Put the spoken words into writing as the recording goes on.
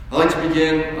I like to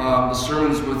begin the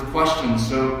sermons with questions,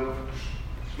 so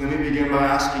let me begin by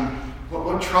asking,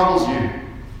 what troubles you?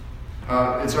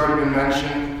 It's already been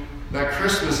mentioned that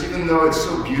Christmas, even though it's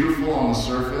so beautiful on the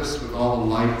surface with all the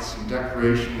lights and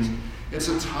decorations, it's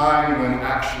a time when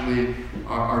actually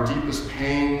our deepest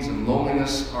pains and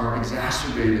loneliness are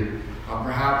exacerbated.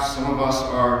 Perhaps some of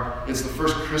us it's the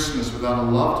first Christmas without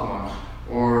a loved one,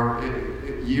 or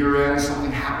year-end something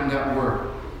happened at work.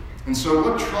 And so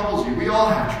what troubles you? We all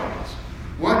have troubles.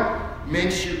 What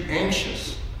makes you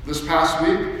anxious? This past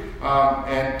week,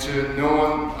 and to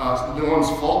no one's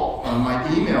fault,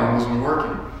 my email wasn't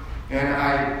working. And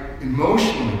I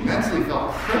emotionally, mentally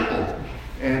felt crippled.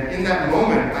 And in that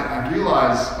moment, I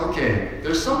realized, okay,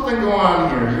 there's something going on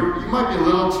here. You might be a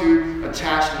little too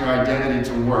attached in your identity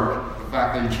to work, the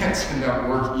fact that you can't send out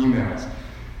work emails.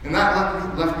 And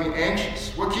that left me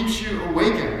anxious. What keeps you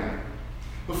awake at night?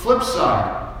 The flip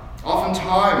side,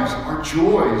 oftentimes our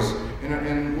joys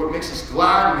and what makes us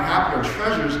glad and happy, our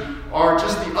treasures, are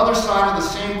just the other side of the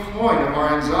same coin of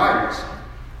our anxieties.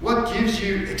 What gives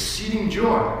you exceeding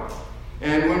joy?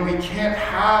 And when we can't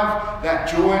have that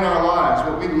joy in our lives,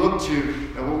 what we look to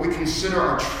and what we consider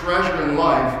our treasure in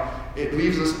life, it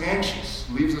leaves us anxious,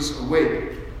 leaves us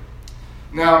awake.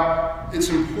 Now, it's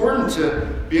important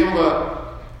to be able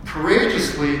to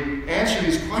courageously answer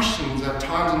these questions at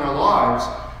times in our lives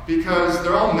because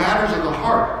they're all matters of the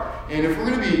heart. And if we're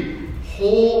going to be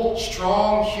whole,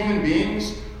 strong human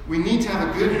beings, we need to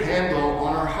have a good handle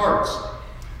on our hearts.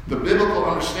 The biblical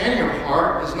understanding of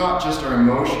heart is not just our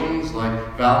emotions like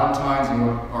Valentine's and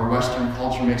what our Western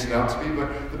culture makes it out to be,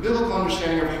 but the biblical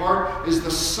understanding of heart is the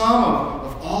sum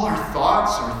of all our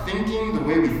thoughts, our thinking, the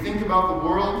way we think about the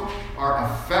world, our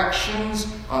affections,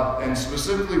 and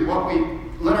specifically what we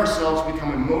let ourselves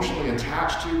become emotionally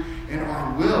attached to, and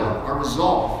our will, our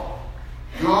resolve.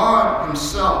 God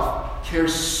himself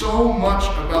cares so much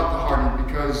about the heart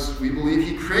because we believe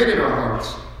he created our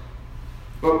hearts.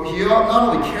 But he not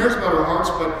only cares about our hearts,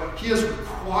 but he has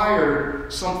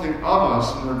required something of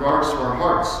us in regards to our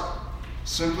hearts.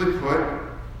 Simply put,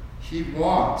 he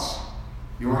wants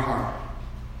your heart.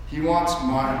 He wants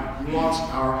mine. He wants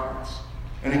our hearts.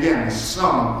 And again, the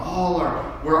sum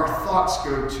of where our thoughts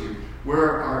go to,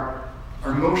 where our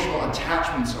emotional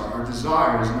attachments are, our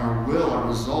desires and our will, our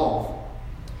resolve.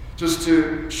 Just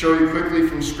to show you quickly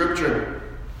from Scripture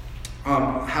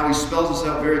how he spells this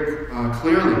out very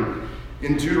clearly.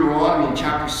 In Deuteronomy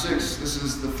chapter 6, this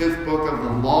is the 5th book of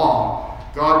the law.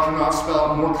 God cannot spell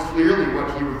out more clearly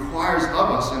what he requires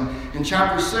of us. And in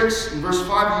chapter 6, in verse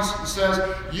 5, he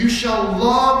says, "You shall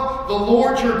love the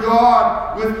Lord your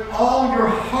God with all your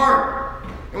heart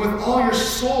and with all your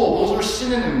soul." Those are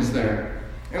synonyms there.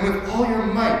 And with all your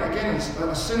might. Again,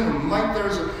 a synonym. Might there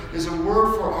is a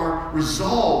word for our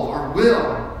resolve, our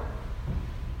will.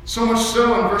 So much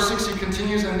so, in verse 6 he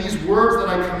continues, "And these words that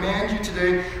I command you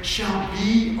today shall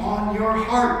be on your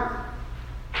heart."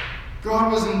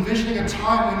 God was envisioning a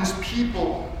time when his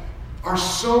people are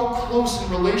so close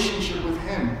in relationship with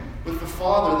him, with the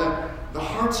Father, that the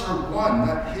hearts are one,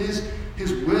 that his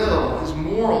will, his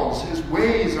morals, his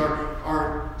ways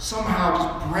are somehow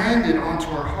just branded onto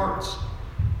our hearts.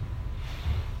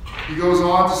 He goes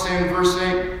on to say in verse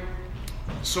 8,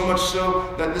 so much so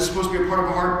that this is supposed to be a part of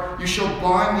our heart, "You shall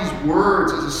bind these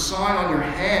words as a sign on your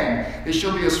hand. They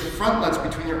shall be as frontlets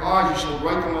between your eyes. You shall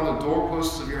write them on the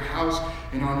doorposts of your house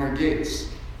and on your gates."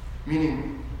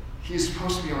 Meaning, he is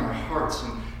supposed to be on our hearts,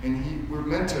 and we're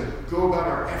meant to go about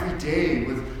our every day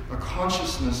with a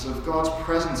consciousness of God's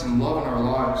presence and love in our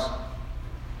lives.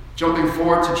 Jumping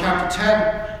forward to chapter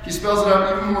 10, he spells it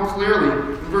out even more clearly.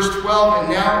 In verse 12, "And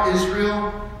now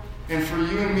Israel," and for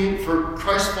you and me, for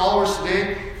Christ followers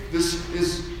today,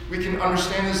 we can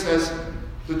understand this as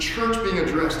the church being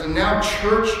addressed. "And now,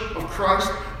 church of Christ,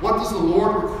 what does the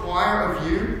Lord require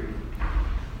of you?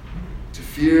 To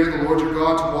fear the Lord your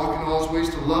God, to walk in all his ways,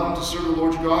 to love and to serve the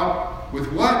Lord your God."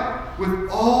 With what? With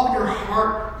all your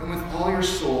heart and with all your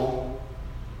soul.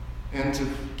 And to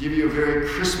give you a very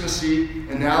Christmassy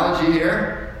analogy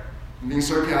here, I'm being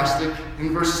sarcastic,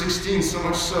 in verse 16, so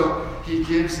much so, he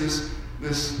gives this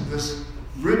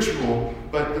ritual,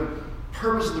 but the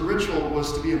purpose of the ritual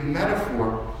was to be a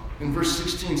metaphor. In verse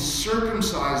 16,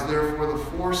 "Circumcise therefore the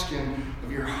foreskin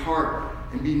of your heart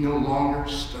and be no longer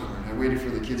stubborn." I waited for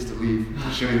the kids to leave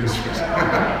to show you this scripture.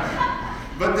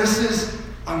 But this is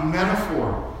a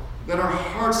metaphor that our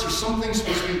hearts, there's something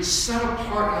supposed to be set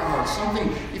apart in our hearts,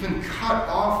 something even cut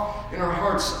off in our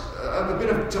hearts, a bit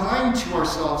of dying to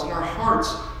ourselves in our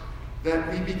hearts,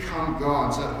 that we become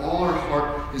God's, that all our heart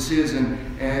is his.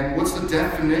 And what's the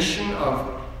definition of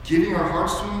giving our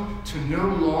hearts to him? To no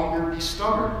longer be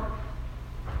stubborn.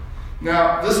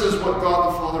 Now, this is what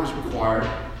God the Father has required.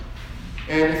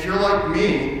 And if you're like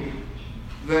me,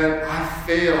 then I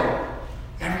fail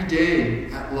every day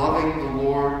at loving the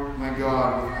Lord my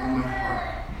God with all my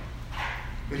heart.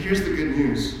 But here's the good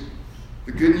news.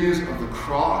 The good news of the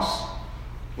cross,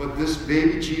 what this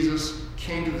baby Jesus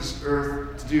came to this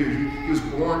earth to do. He was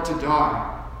born to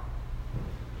die.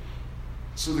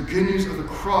 So the good news of the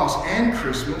cross and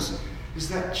Christmas is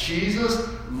that Jesus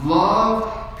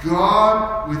loved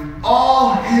God with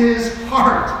all his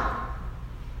heart,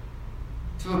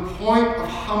 to the point of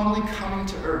humbly coming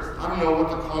to earth. I don't know what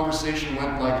the conversation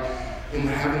went like in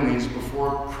the heavenlies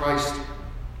before Christ,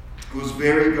 who was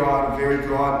very God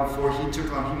before he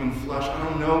took on human flesh. I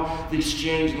don't know the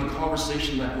exchange and the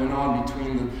conversation that went on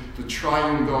between the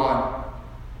triune God.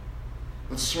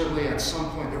 But certainly at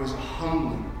some point there was a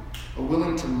humbling, a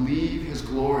willing to leave his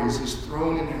glories, his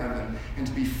throne in heaven, and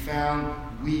to be found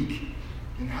weak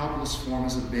in helpless form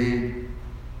as a babe.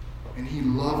 And he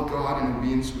loved God in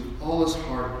obedience with all his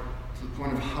heart to the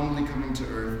point of humbly coming to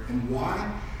earth. And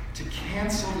why? To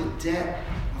cancel the debt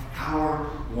of our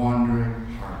wandering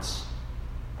hearts.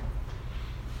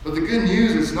 But the good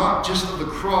news is not just of the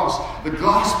cross. The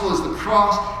gospel is the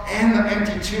cross and the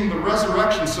empty tomb, the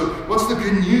resurrection. So what's the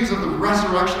good news of the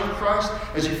resurrection of Christ?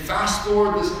 As you fast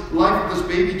forward this life of this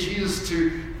baby Jesus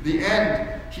to the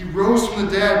end, he rose from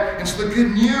the dead. And so the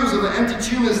good news of the empty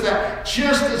tomb is that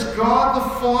just as God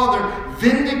the Father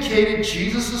vindicated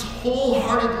Jesus'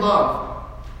 wholehearted love,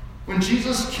 when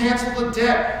Jesus canceled the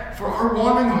debt for our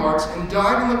wandering hearts and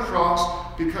died on the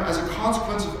cross because, as a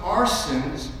consequence of our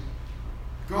sins,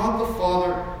 God the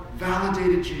Father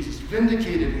validated Jesus,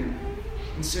 vindicated him,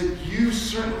 and said, you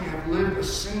certainly have lived a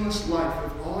sinless life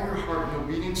with all your heart in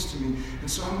obedience to me, and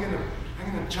so I'm going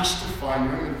to justify you,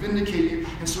 I'm going to vindicate you.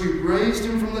 And so he raised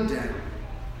him from the dead.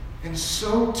 And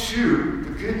so too,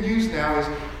 the good news now is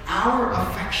our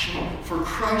affection for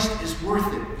Christ is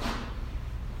worth it.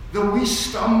 Though we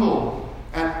stumble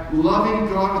at loving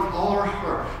God with all our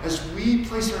heart, as we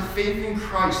place our faith in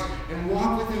Christ and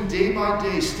walk with him day by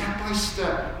day, step by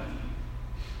step,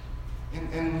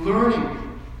 and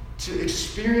learning to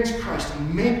experience Christ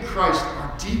and make Christ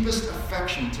our deepest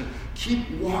affection, to keep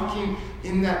walking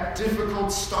in that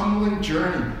difficult, stumbling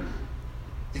journey,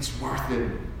 it's worth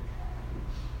it.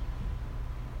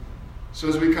 So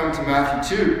as we come to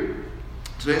Matthew 2,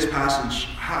 today's passage,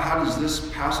 how does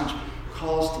this passage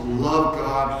call us to love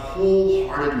God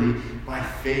wholeheartedly by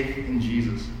faith in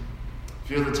Jesus?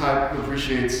 If you're the type who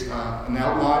appreciates an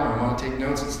outline or want to take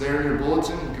notes, it's there in your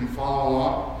bulletin. You can follow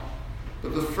along.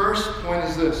 But the first point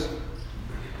is this: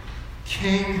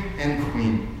 King and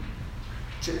Queen.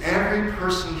 To every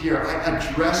person here, I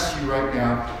address you right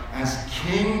now as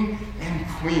King and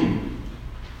Queen.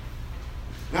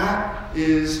 That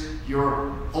is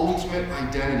your ultimate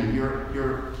identity,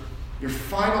 your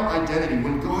final identity.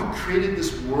 When God created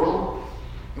this world,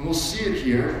 and we'll see it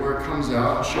here where it comes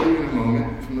out, I'll show you in a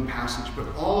moment from the passage, but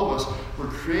all of us were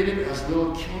created as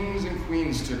little kings and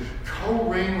queens to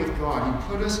co-reign with God.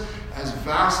 He put us as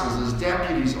vassals, as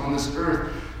deputies on this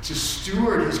earth, to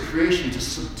steward his creation, to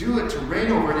subdue it, to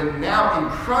reign over it. And now in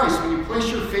Christ, when you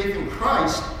place your faith in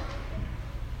Christ,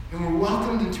 and we're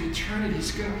welcomed into eternity,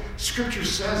 Scripture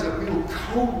says that we will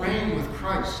co-reign with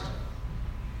Christ.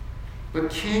 But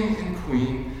King and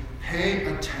Queen, pay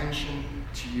attention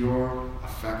to your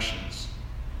affections.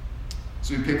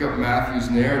 So we pick up Matthew's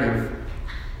narrative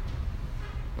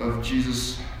of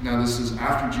Jesus. Now this is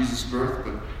after Jesus' birth,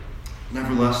 but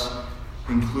nevertheless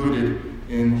included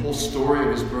in the whole story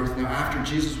of his birth. Now after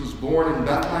Jesus was born in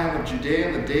Bethlehem of Judea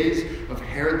in the days of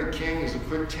Herod the king, as a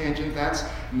quick tangent, that's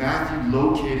Matthew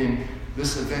locating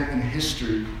this event in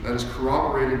history that is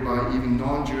corroborated by even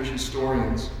non-Jewish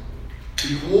historians.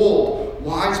 Behold,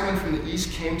 wise men from the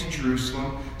east came to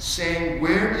Jerusalem, saying,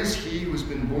 where is he who has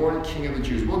been born King of the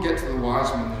Jews? We'll get to the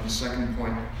wise men in the second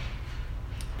point.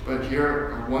 But here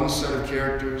are one set of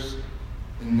characters,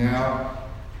 and now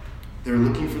they're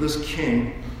looking for this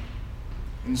king.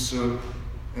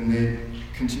 And they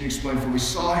continue to explain, for we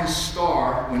saw his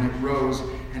star when it rose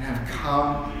and have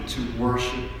come to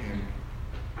worship him.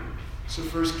 So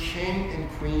first, King and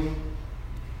Queen,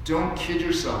 don't kid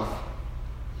yourself.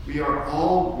 We are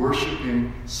all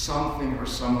worshiping something or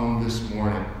someone this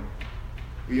morning.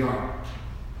 We are.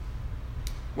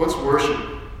 What's worship?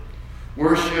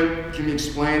 Worship can be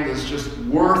explained as just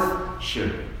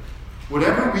worth-ship.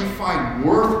 Whatever we find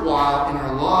worthwhile in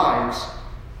our lives,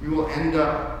 we will end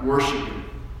up worshiping.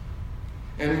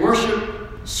 And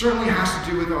worship certainly has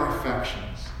to do with our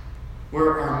affections,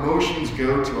 where our emotions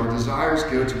go to, our desires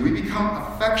go to. We become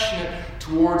affectionate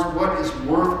towards what is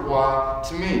worthwhile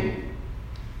to me.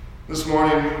 This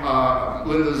morning,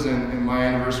 Linda's and my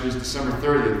anniversary is December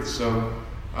 30th, so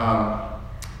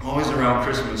always around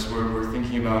Christmas, we're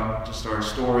thinking about just our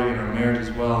story and our marriage as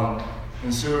well.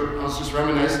 And so I was just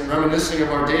reminiscing of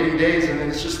our dating days, and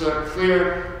it's just a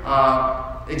clear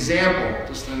example,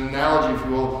 just an analogy, if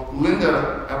you will.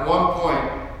 Linda, at one point,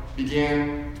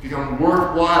 began to become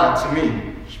worthwhile to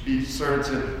me. She started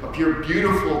to appear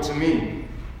beautiful to me.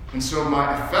 And so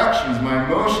my affections, my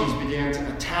emotions began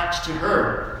to attach to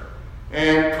her.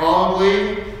 And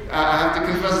probably, I have to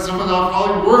confess at some point, I'm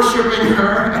probably worshiping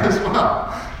her as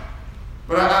well.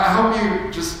 But I hope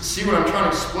you just see what I'm trying to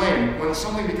explain. When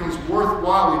something becomes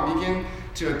worthwhile, we begin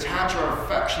to attach our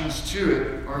affections to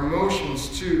it, our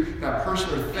emotions to that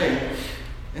person or thing,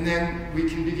 and then we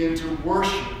can begin to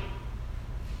worship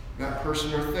that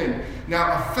person or thing.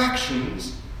 Now,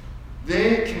 affections,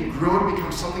 they can grow to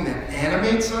become something that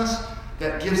animates us,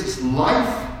 that gives us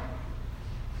life,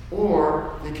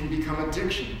 or they can become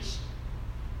addictions.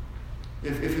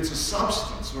 If it's a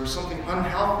substance or something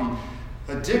unhealthy,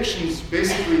 addictions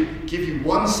basically give you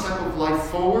one step of life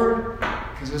forward,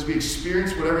 because as we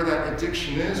experience whatever that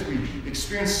addiction is, we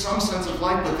experience some sense of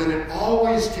life, but then it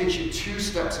always takes you 2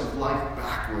 steps of life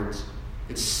backwards.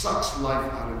 It sucks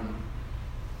life out of you.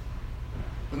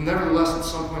 But nevertheless, at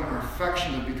some point, our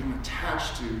affections have become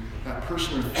attached to that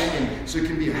person or thing. So it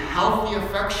can be a healthy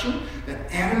affection that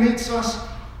animates us,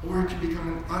 or it can become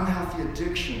an unhealthy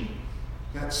addiction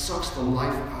that sucks the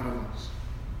life out of us.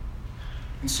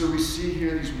 And so we see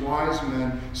here these wise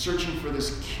men searching for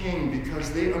this king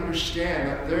because they understand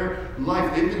that their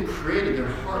life, they've been created, their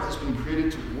heart has been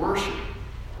created to worship.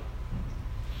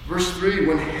 Verse 3,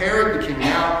 when Herod the king,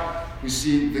 now we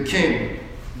see the king,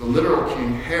 the literal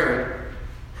king, Herod,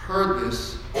 heard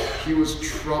this, he was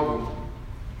troubled.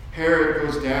 Herod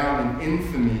goes down in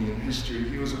infamy in history.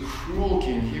 He was a cruel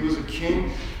king. He was a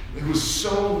king who was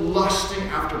so lusting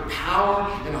after power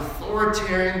and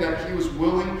authoritarian that he was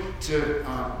willing to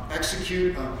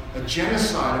execute a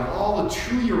genocide of all the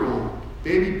 2-year-old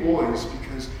baby boys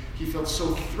because he felt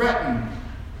so threatened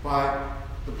by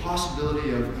the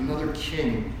possibility of another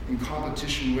king in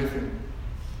competition with him.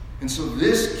 And so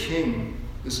this king,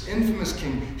 this infamous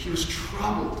king, he was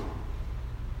troubled.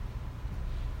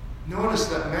 Notice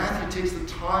that Matthew takes the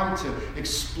time to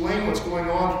explain what's going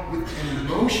on with an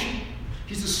emotion.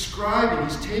 He's describing,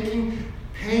 he's taking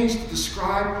pains to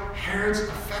describe Herod's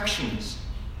affections.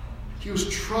 He was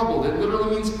troubled. It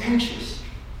literally means anxious.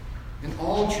 And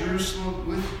all Jerusalem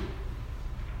with him.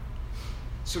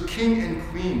 So king and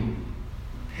queen,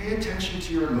 pay attention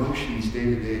to your emotions day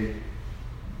to day.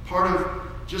 Part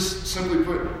of just simply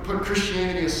put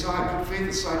Christianity aside, put faith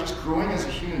aside, just growing as a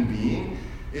human being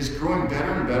is growing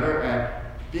better and better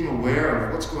at being aware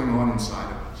of what's going on inside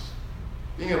of us.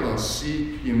 Being able to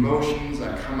see the emotions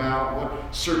that come out,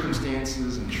 what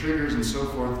circumstances and triggers and so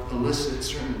forth elicit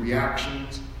certain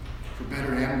reactions, for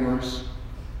better and worse.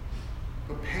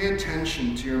 But pay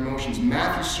attention to your emotions.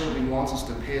 Matthew certainly wants us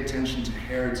to pay attention to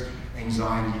Herod's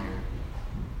anxiety here.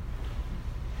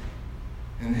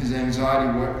 And his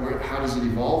anxiety, how does it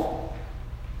evolve?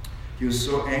 He was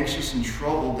so anxious and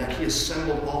troubled that he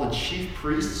assembled all the chief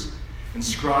priests and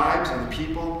scribes and the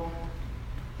people.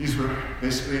 These were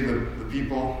basically the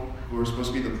people who were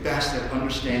supposed to be the best at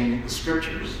understanding the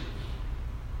scriptures,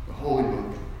 the holy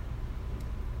book.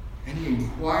 And he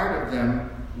inquired of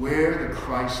them where the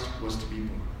Christ was to be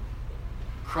born.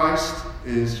 Christ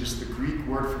is just the Greek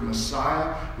word for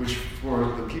Messiah, which for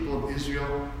the people of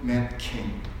Israel meant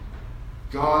king.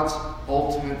 God's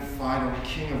ultimate, final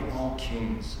king of all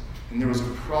kings. And there was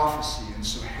a prophecy, and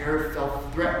so Herod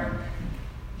felt threatened.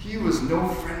 He was no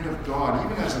friend of God.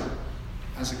 Even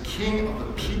as a king of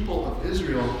the people of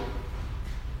Israel,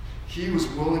 he was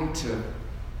willing to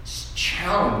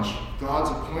challenge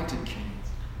God's appointed king.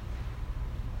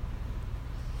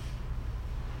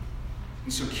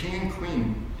 And so king and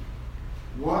queen,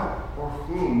 what or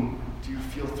whom do you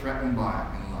feel threatened by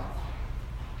in life?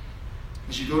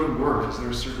 As you go to work, is there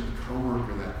a certain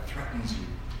coworker that threatens you?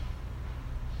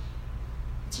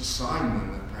 It's a sign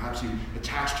then that perhaps you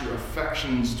attached your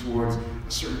affections towards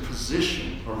a certain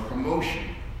position or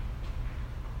promotion.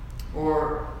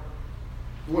 Or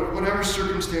whatever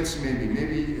circumstance it may be.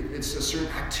 Maybe it's a certain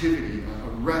activity, a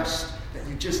rest, that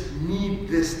you just need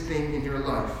this thing in your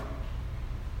life.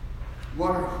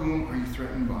 What or whom are you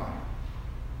threatened by?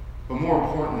 But more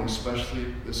importantly, especially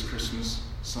this Christmas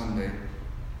Sunday,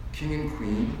 king and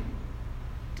queen,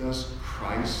 does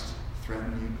Christ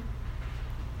threaten you?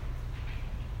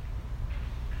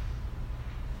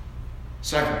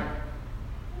 Second,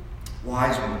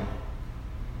 wise one,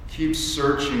 keep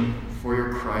searching for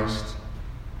your Christ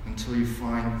until you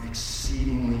find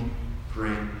exceedingly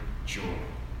great joy.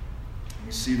 And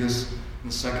we see this in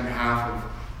the second half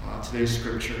of today's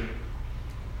scripture.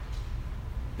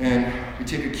 And we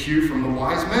take a cue from the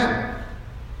wise men.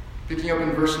 Picking up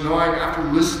in verse 9, after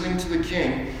listening to the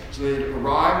king, so they had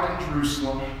arrived in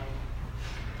Jerusalem,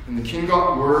 and the king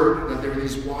got word that there were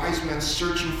these wise men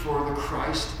searching for the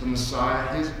Christ, the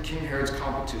Messiah, King Herod's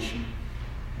competition.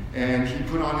 And he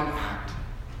put on an act.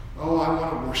 Oh, I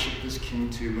want to worship this king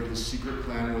too, but his secret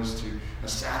plan was to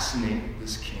assassinate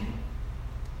this king.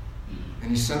 And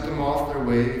he sent them off their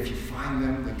way. If you find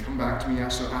them, then come back to me.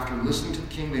 So after listening to the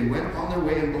king, they went on their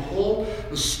way, and behold,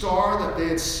 the star that they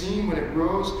had seen when it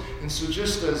rose. And so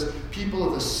just as people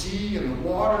of the sea and the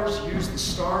waters use the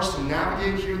stars to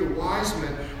navigate here, the wise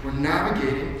men were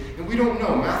navigating. And we don't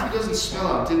know. Matthew doesn't spell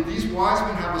out. Did these wise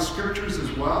men have the scriptures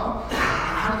as well?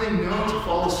 How do they know to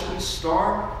follow a certain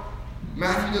star?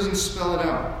 Matthew doesn't spell it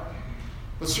out.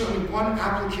 But certainly one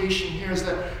application here is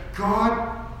that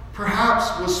God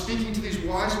perhaps was speaking to these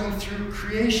wise men through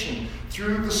creation,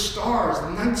 through the stars, the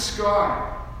night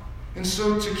sky. And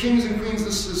so to kings and queens,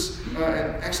 this is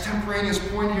an extemporaneous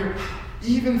point here.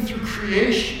 Even through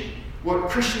creation, what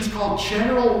Christians call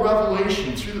general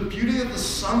revelation, through the beauty of the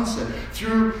sunset,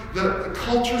 through the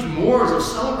culture's mores of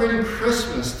celebrating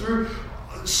Christmas, through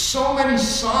so many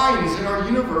signs in our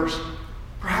universe,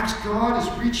 perhaps God is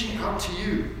reaching out to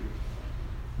you.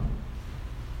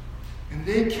 And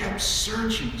they kept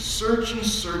searching,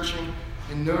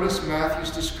 and notice Matthew's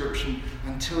description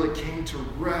until it came to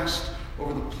rest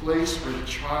over the place where the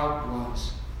child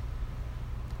was.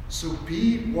 So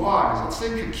be wise. Let's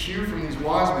take a cue from these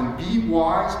wise men. Be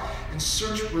wise and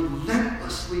search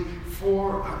relentlessly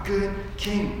for a good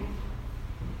king.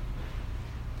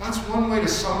 That's one way to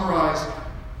summarize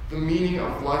the meaning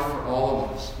of life for all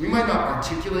of us. We might not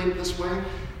articulate it this way,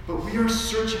 but we are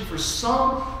searching for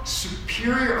some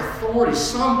superior authority,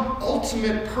 some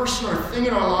ultimate person or thing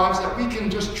in our lives that we can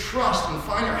just trust and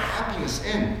find our happiness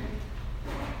in.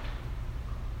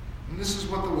 And this is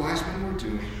what the wise men were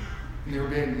doing. And they were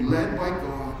being led by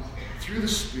God through the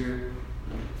Spirit,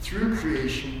 through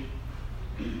creation,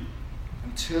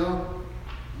 until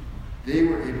they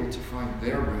were able to find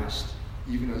their rest,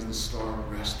 even as the star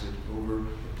rested over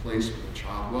the place where the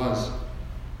child was.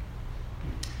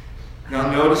 Now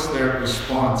notice their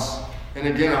response. And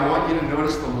again, I want you to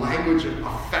notice the language of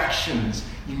affections,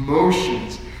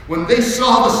 emotions. When they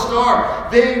saw the star,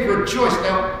 they rejoiced.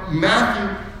 Now,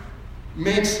 Matthew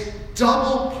makes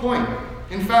double point.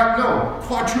 In fact, no,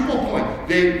 quadruple point.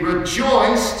 They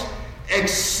rejoiced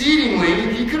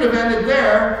exceedingly. He could have ended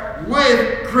there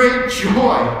with great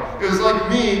joy. It was like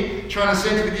me trying to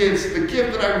say to the kids, the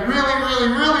gift that I really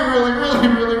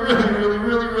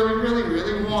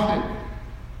wanted.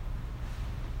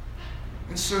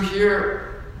 And so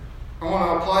here, I want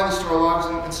to apply this to our lives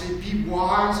and say, be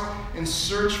wise and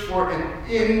search for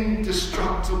an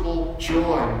indestructible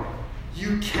joy.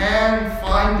 You can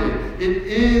find it. It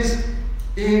is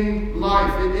in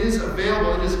life. It is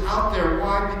available. It is out there.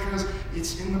 Why? Because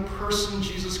it's in the person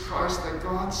Jesus Christ that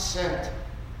God sent.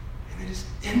 And it is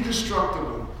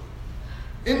indestructible.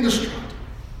 Indestructible.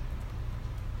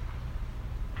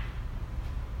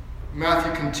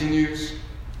 Matthew continues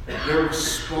their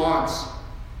response.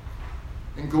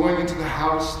 And going into the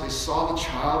house, they saw the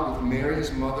child with Mary,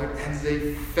 his mother, and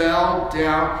they fell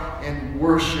down and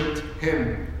worshipped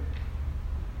him.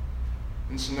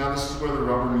 And so now this is where the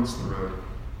rubber meets the road.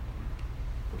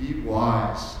 Be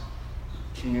wise,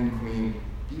 king and queen.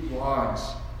 Be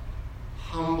wise.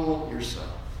 Humble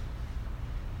yourself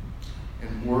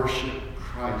and worship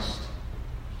Christ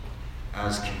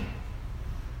as king.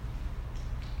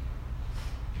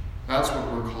 That's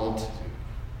what we're called to do.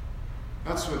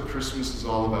 That's what Christmas is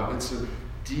all about. It's a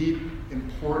deep,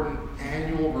 important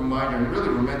annual reminder. And really,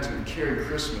 we're meant to carry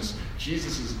Christmas,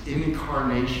 Jesus'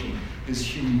 incarnation, his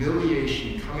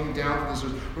humiliation coming down to this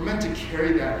earth. We're meant to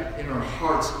carry that in our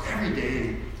hearts every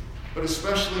day. But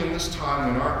especially in this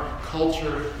time when our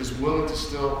culture is willing to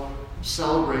still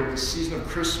celebrate the season of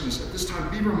Christmas, at this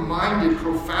time, be reminded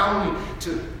profoundly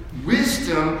to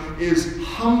wisdom is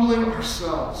humbling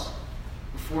ourselves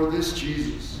before this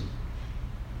Jesus.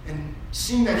 And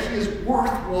seeing that he is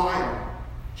worthwhile.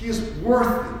 He is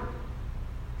worth it.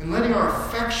 And letting our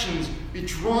affections be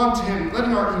drawn to him,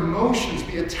 letting our emotions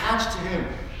be attached to him.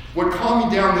 What calmed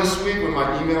me down this week when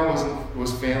my email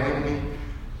was failing me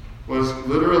was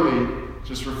literally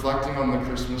just reflecting on the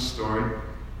Christmas story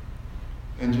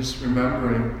and just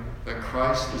remembering that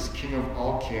Christ is King of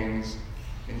all kings,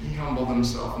 and he humbled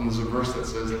himself. And there's a verse that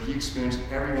says that he experienced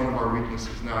every one of our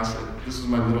weaknesses. Now I said, this is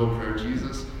my little prayer,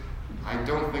 Jesus. I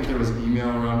don't think there was email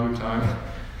around your time,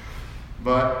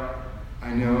 but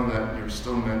I know that you're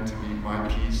still meant to be my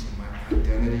peace, and my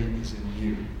identity is in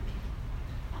you.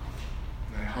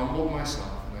 And I humbled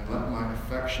myself, and I let my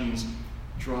affections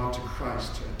draw to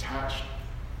Christ, to attach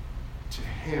to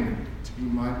him, to be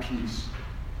my peace,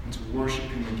 and to worship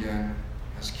him again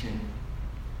as King.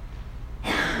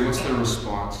 And what's their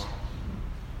response?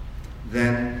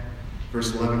 Then,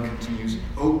 verse 11 continues,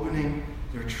 opening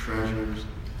their treasures,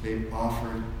 they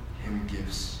offered him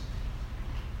gifts.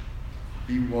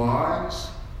 Be wise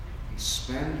and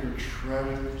spend your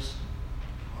treasures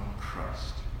on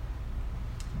Christ.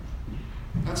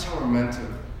 That's how we're meant to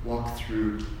walk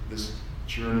through this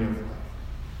journey of life.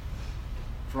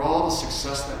 For all the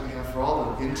success that we have, for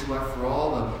all the intellect, for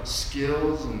all the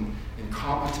skills and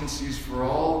competencies, for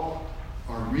all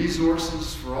our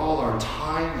resources, for all our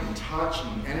time and touch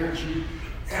and energy,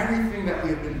 everything that we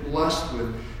have been blessed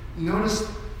with. Notice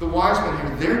the wise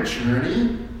men here, their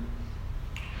journey,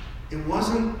 it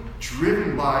wasn't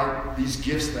driven by these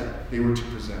gifts that they were to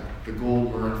present, the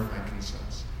gold, myrrh, and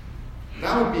frankincense.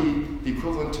 That would be the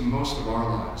equivalent to most of our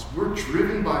lives. We're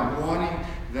driven by wanting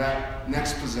that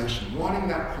next possession, wanting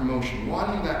that promotion,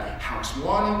 wanting that house,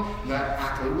 wanting that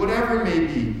accolade, whatever it may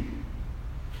be.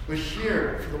 But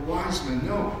here, for the wise men,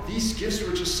 no, these gifts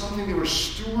were just something they were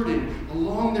stewarding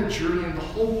along their journey, and the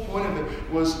whole point of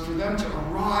it was for them to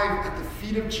arrive at the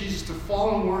feet of Jesus, to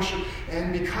fall in worship,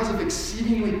 and because of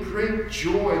exceedingly great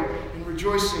joy and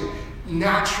rejoicing,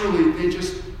 naturally they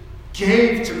just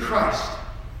gave to Christ.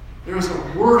 There was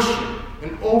a worship,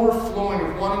 an overflowing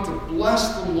of wanting to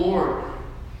bless the Lord,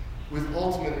 with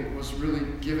ultimately it was really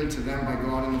given to them by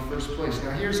God in the first place.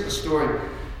 Now here's a story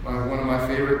by one of my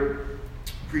favorite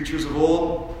preachers of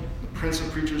old, the Prince of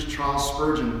Preachers, Charles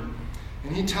Spurgeon.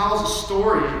 And he tells a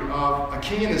story of a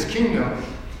king and his kingdom.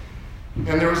 And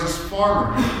there was this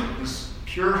farmer, this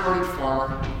pure-hearted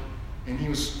farmer, and he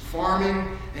was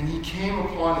farming, and he came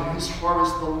upon in his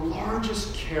harvest the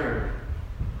largest carrot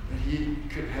that he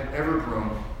could have ever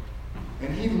grown.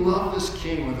 And he loved this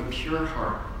king with a pure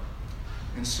heart.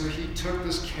 And so he took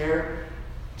this carrot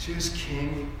to his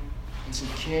king and said,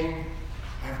 King,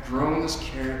 I've grown this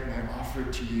carrot and I offer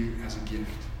it to you as a gift.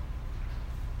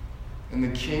 And the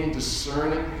king,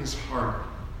 discerning his heart,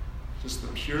 just the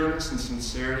pureness and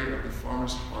sincerity of the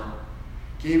farmer's heart,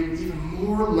 gave him even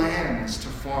more lands to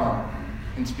farm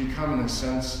and to become, in a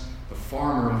sense, the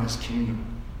farmer of his kingdom.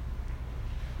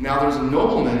 Now there's a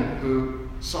nobleman who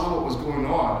saw what was going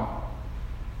on,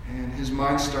 and his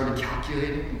mind started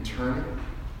calculating and turning.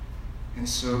 And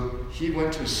so he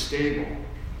went to a stable,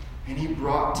 and he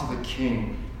brought to the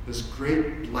king this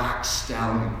great black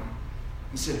stallion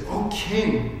and said, "O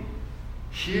king,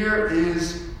 here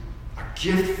is a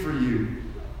gift for you,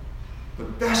 the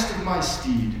best of my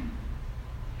steed."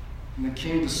 And the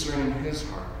king, discerning his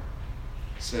heart,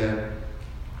 said,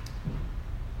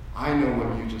 "I know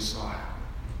what you just saw happen.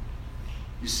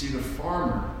 You see, the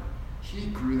farmer, he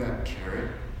grew that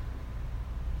carrot,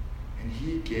 and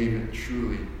he gave it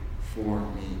truly for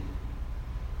me.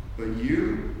 But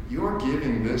you're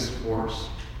giving this horse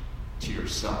to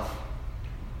yourself,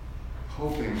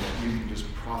 hoping that you can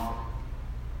just profit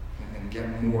and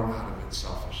get more out of it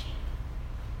selfishly."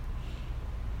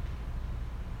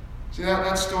 See,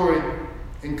 that story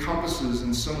encompasses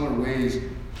in similar ways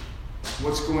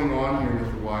what's going on here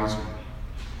with the wise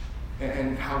men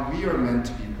and how we are meant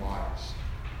to be wise.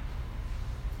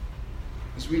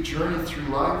 As we journey through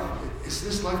life, is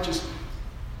this life just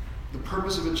the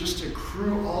purpose of it just to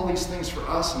accrue all these things for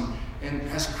us? And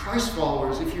as Christ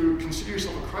followers, if you consider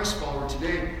yourself a Christ follower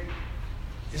today,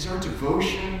 is our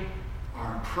devotion,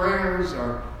 our prayers,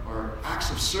 our acts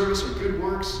of service, our good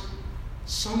works,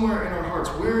 somewhere in our hearts,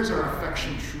 where is our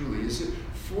affection truly? Is it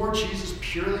for Jesus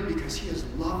purely because he has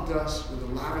loved us with a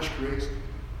lavish grace?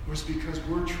 Or is it because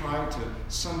we're trying to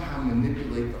somehow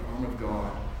manipulate the arm of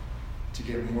God to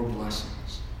get more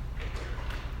blessings?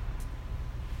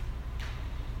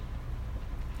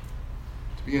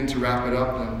 To begin to wrap it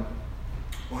up, then,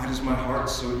 why does my heart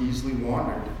so easily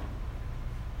wander?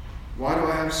 Why do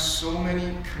I have so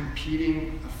many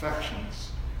competing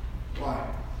affections? Why?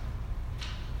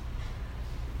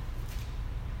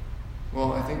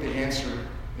 Well, I think the answer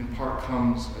in part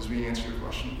comes as we answer the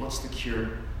question, what's the cure?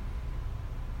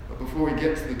 But before we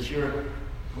get to the cure,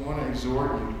 I want to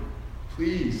exhort you,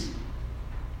 please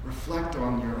reflect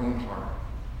on your own heart.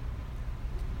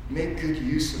 Make good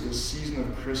use of this season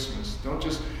of Christmas. Don't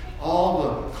just, all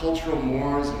the cultural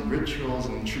mores and rituals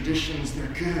and traditions, they're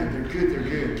good.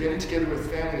 Getting together with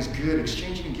family is good.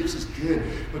 Exchanging gifts is good.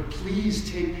 But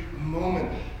please take a moment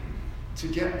to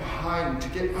get behind, to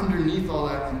get underneath all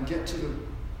that and get to the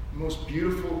most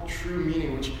beautiful, true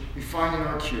meaning which we find in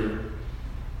our cure.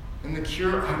 And the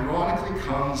cure ironically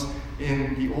comes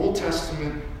in the Old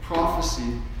Testament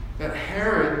prophecy that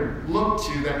Herod looked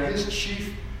to, that his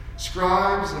chief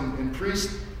scribes and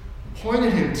priests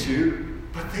pointed him to,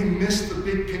 but they missed the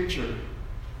big picture.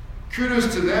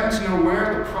 Kudos to them to know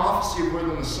where the prophecy of where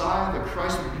the Messiah, the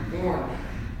Christ, would be born.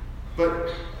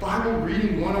 But Bible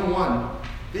reading 101,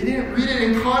 they didn't read it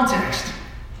in context.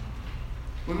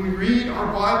 When we read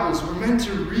our Bibles, we're meant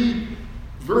to read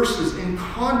verses in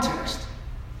context,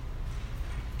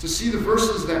 to see the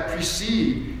verses that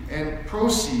precede and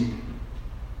proceed.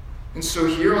 And so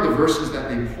here are the verses that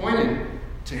they pointed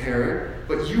to Herod.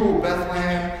 But you, O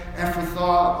Bethlehem,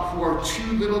 Ephrathah, who are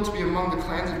too little to be among the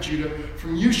clans of Judah,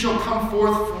 from you shall come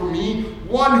forth for me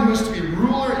one who is to be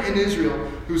ruler in Israel,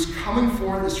 whose coming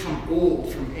forth is from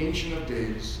old, from ancient of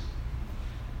days.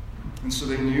 And so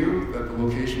they knew that the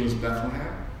location was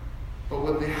Bethlehem. But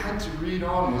what they had to read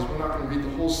on was, we're not going to read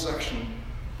the whole section,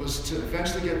 was to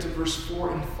eventually get to verse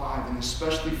 4 and 5, and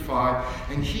especially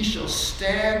 5. And he shall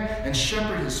stand and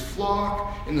shepherd his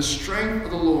flock in the strength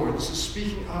of the Lord. This is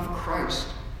speaking of Christ.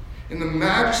 In the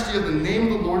majesty of the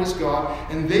name of the Lord is God,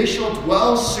 and they shall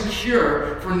dwell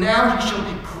secure, for now he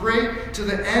shall be great to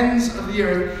the ends of the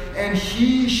earth, and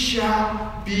he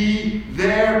shall be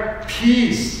their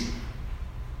peace.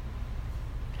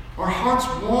 Our hearts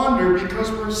wander because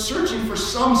we're searching for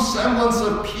some semblance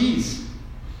of peace.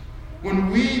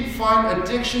 When we find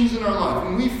addictions in our life,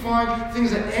 when we find things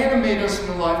that animate us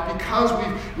in life because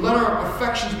we've let our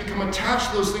affections become attached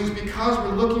to those things, because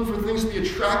we're looking for things to be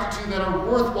attracted to that are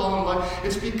worthwhile in life,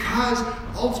 it's because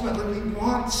ultimately we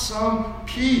want some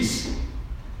peace.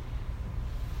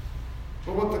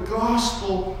 But what the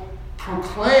gospel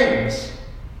proclaims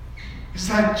is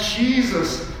that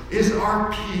Jesus is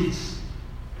our peace.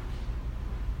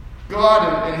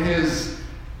 God, in his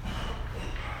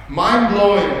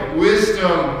mind-blowing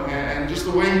wisdom and just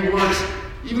the way he works,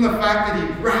 even the fact that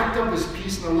he wrapped up his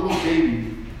peace in a little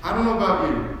baby. I don't know about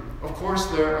you. Of course,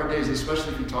 there are days,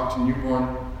 especially if you talk to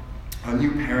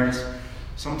new parents,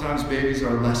 sometimes babies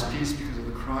are less peace because of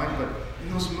the crying, but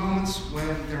in those moments when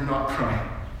they're not crying,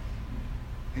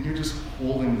 and you're just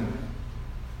holding them,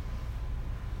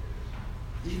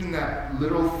 even that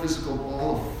little physical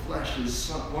ball of flesh is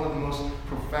one of the most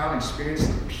profound experiences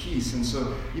of peace. And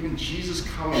so even Jesus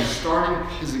coming, starting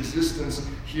his existence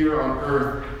here on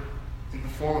earth in the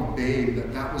form of babe,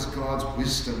 that was God's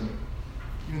wisdom.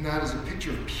 Even that is a picture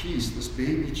of peace, this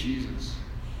baby Jesus.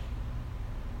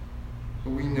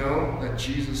 But we know that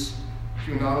Jesus,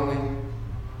 he would not only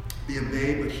be a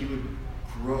babe, but he would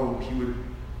grow. He would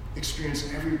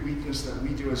experience every weakness that we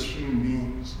do as human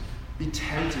beings. Be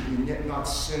tempted and yet not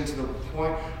sin, to the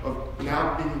point of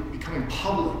now becoming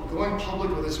public, going public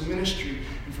with his ministry,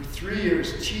 and for 3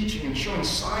 years teaching and showing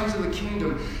signs of the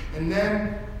kingdom, and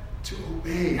then to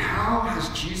obey. How has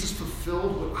Jesus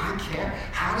fulfilled what I can't?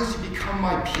 How does he become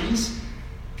my peace?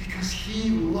 Because he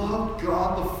loved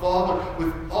God the Father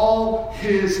with all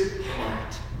his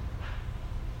heart.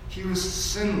 He was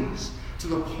sinless to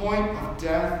the point of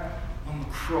death on the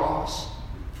cross,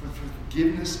 for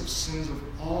forgiveness of sins of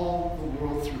all the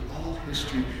world through all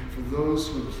history, for those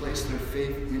who have placed their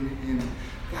faith in him.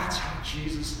 That's how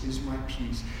Jesus is my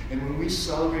peace. And when we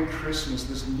celebrate Christmas,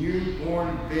 this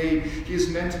newborn babe, he is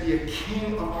meant to be a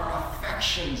king of our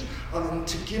affections,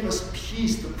 to give us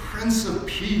peace, the Prince of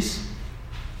Peace.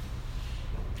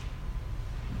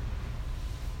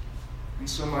 And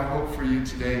so my hope for you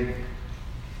today,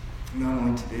 not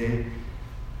only today,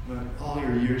 but all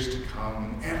your years to come,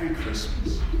 and every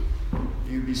Christmas,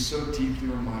 you'd be so deeply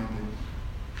reminded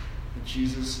that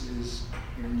Jesus is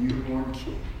your newborn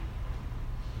King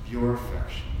of your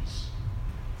affections,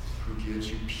 who gives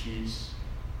you peace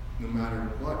no matter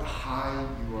what high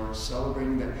you are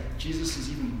celebrating, that Jesus is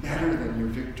even better than your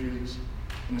victories,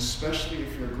 and especially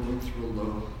if you're going through a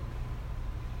low.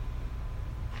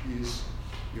 He is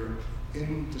your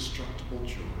indestructible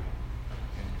joy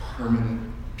and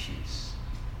permanent peace.